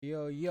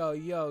Yo, yo,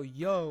 yo,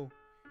 yo.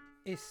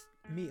 It's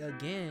me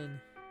again.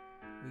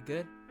 We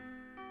good?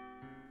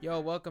 Yo,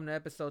 welcome to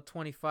episode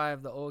 25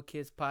 of the Old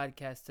Kids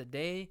Podcast.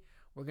 Today,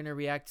 we're going to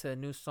react to a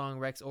new song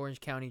Rex Orange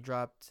County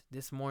dropped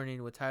this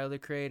morning with Tyler the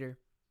Creator.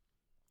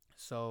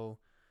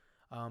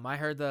 I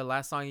heard the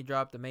last song he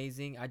dropped,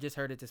 amazing. I just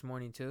heard it this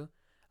morning too.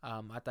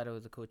 I thought it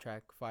was a cool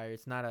track, fire.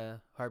 It's not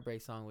a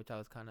heartbreak song, which I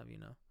was kind of,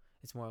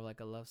 it's more of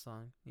like a love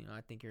song. I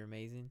think you're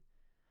amazing.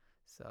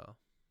 So,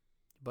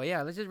 but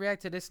yeah, let's just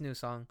react to this new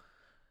song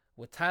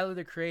with Tyler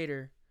the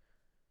Creator.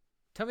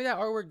 Tell me that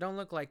artwork don't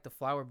look like the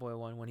Flower Boy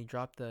one when he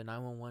dropped the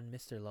 911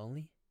 Mr.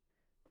 Lonely.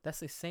 That's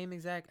the same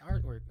exact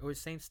artwork or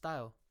same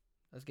style.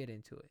 Let's get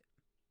into it.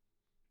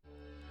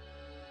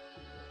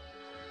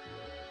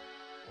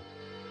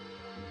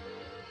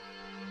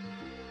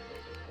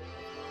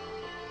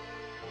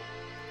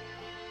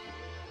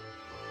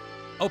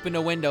 Open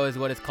the window is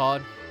what it's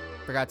called.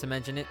 Forgot to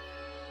mention it.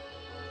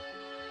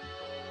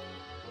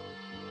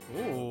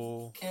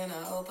 Ooh. Can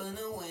I open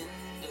a window?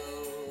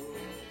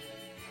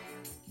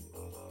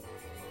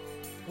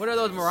 What are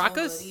those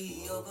maracas?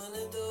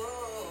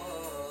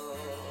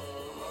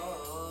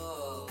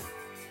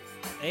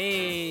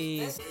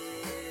 Hey.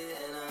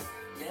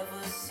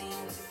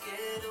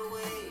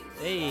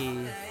 Hey.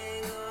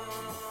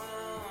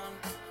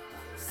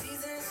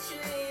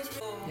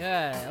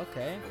 Yeah,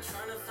 okay.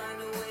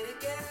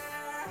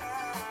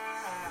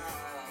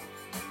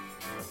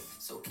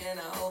 So can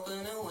I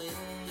open a window?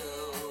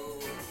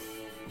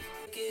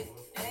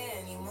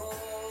 Anymore.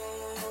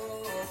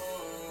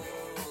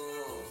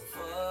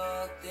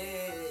 Fuck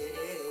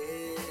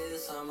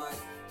this. I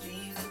might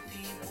leave the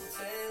people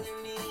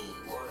telling me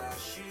what I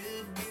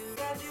should do.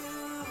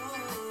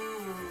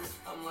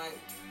 I'm like,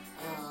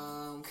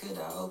 could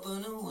I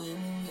open a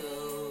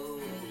window?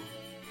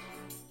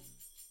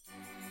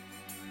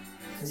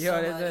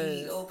 Yo,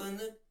 there's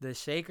the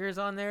shakers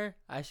on there.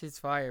 That shit's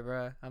fire,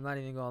 bro. I'm not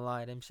even gonna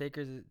lie. Them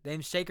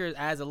shakers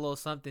adds a little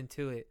something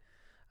to it.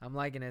 I'm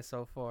liking it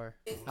so far.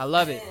 I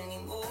love it.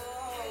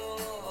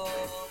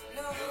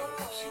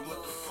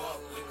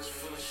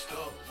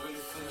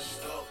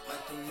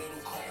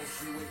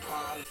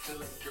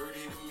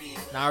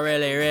 Not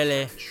really,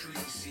 really.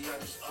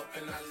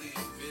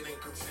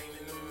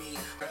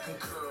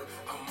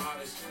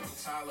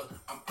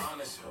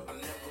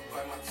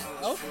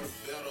 Oh,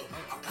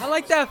 I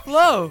like that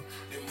flow.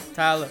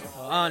 Tyler,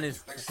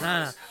 honest.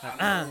 I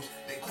can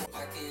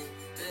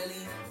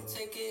barely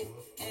take it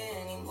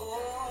anymore.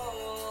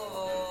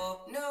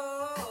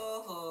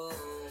 No.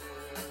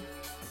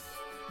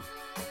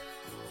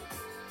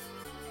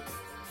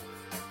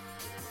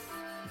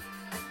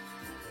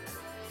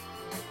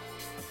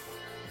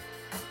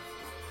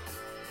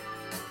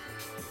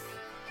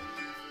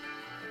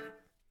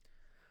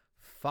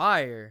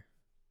 Fire.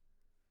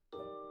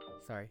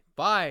 Sorry.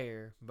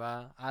 Fire,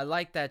 bro. I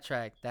like that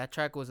track. That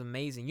track was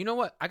amazing. You know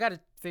what? I gotta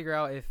figure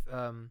out if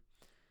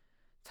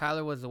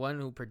Tyler was the one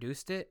who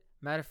produced it.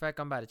 Matter of fact,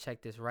 I'm about to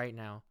check this right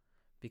now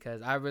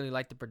because I really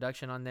like the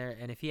production on there.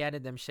 And if he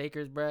added them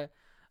shakers, bruh,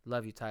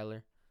 love you,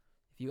 Tyler.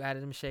 If you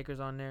added them shakers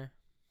on there,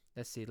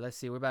 let's see.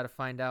 We're about to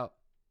find out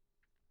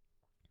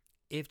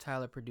if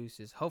Tyler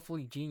produces.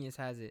 Hopefully, Genius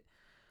has it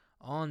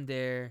on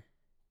there.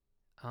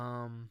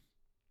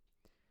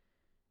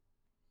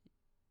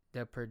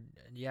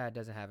 Yeah, it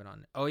doesn't have it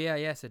on. Oh yeah,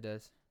 yes it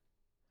does.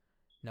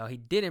 No, he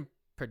didn't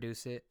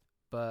produce it,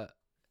 but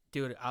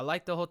dude, I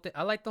like the whole thing.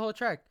 I like the whole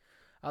track.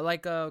 I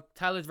like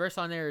Tyler's verse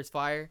on there is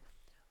fire.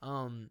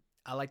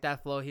 I like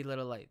that flow. He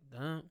little like,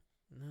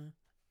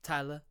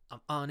 Tyler,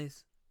 I'm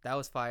honest. That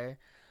was fire.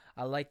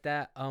 I like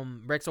that.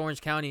 Rex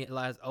Orange County,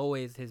 as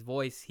always, his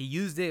voice. He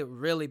used it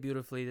really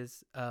beautifully.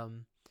 This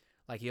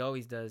like he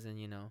always does, and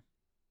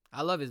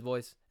I love his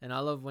voice, and I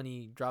love when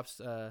he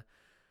drops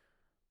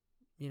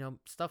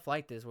stuff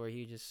like this where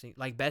he just sing,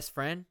 like Best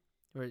Friend,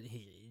 where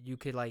you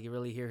could like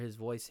really hear his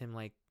voice, him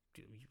like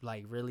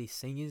really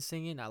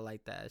singing. I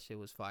like that. That shit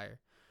was fire.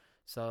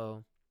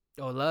 So,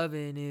 oh,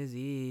 loving is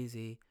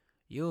easy.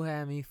 You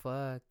had me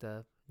fucked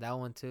up. That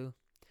one too.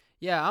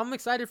 Yeah, I'm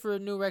excited for a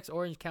new Rex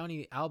Orange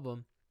County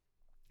album,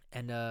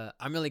 and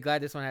I'm really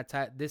glad this one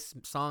had this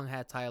song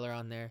had Tyler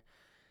on there,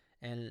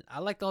 and I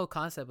like the whole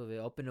concept of it.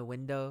 Open a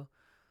window.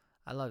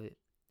 I love it.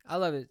 I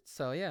love it.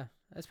 So yeah,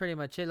 that's pretty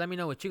much it. Let me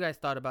know what you guys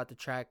thought about the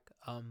track.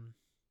 And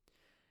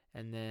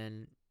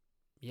then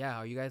yeah,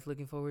 are you guys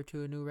looking forward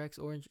to a new Rex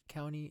Orange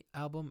County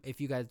album? If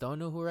you guys don't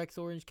know who Rex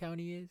Orange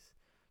County is,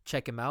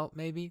 check him out.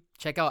 Maybe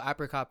check out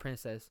Apricot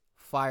Princess,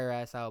 fire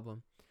ass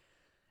album.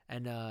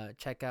 And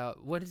check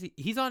out what is he?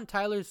 He's on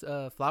Tyler's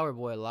Flower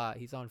Boy a lot.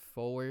 He's on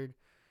Forward.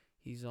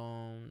 He's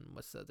on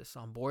what's the other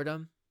song?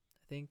 Boredom,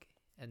 I think.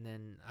 And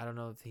then I don't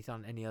know if he's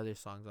on any other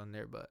songs on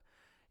there, but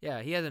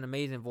yeah, he has an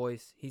amazing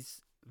voice.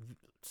 He's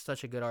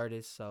such a good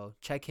artist, so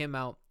check him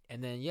out.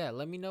 And then yeah,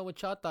 let me know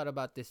what y'all thought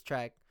about this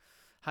track.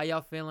 How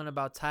y'all feeling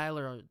about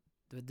Tyler,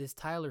 this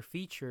Tyler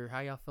feature? How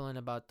y'all feeling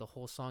about the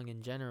whole song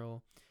in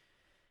general?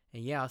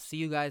 And yeah, I'll see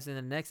you guys in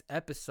the next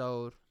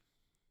episode.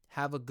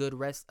 Have a good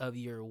rest of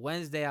your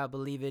Wednesday. I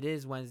believe it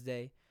is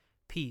Wednesday.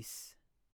 Peace.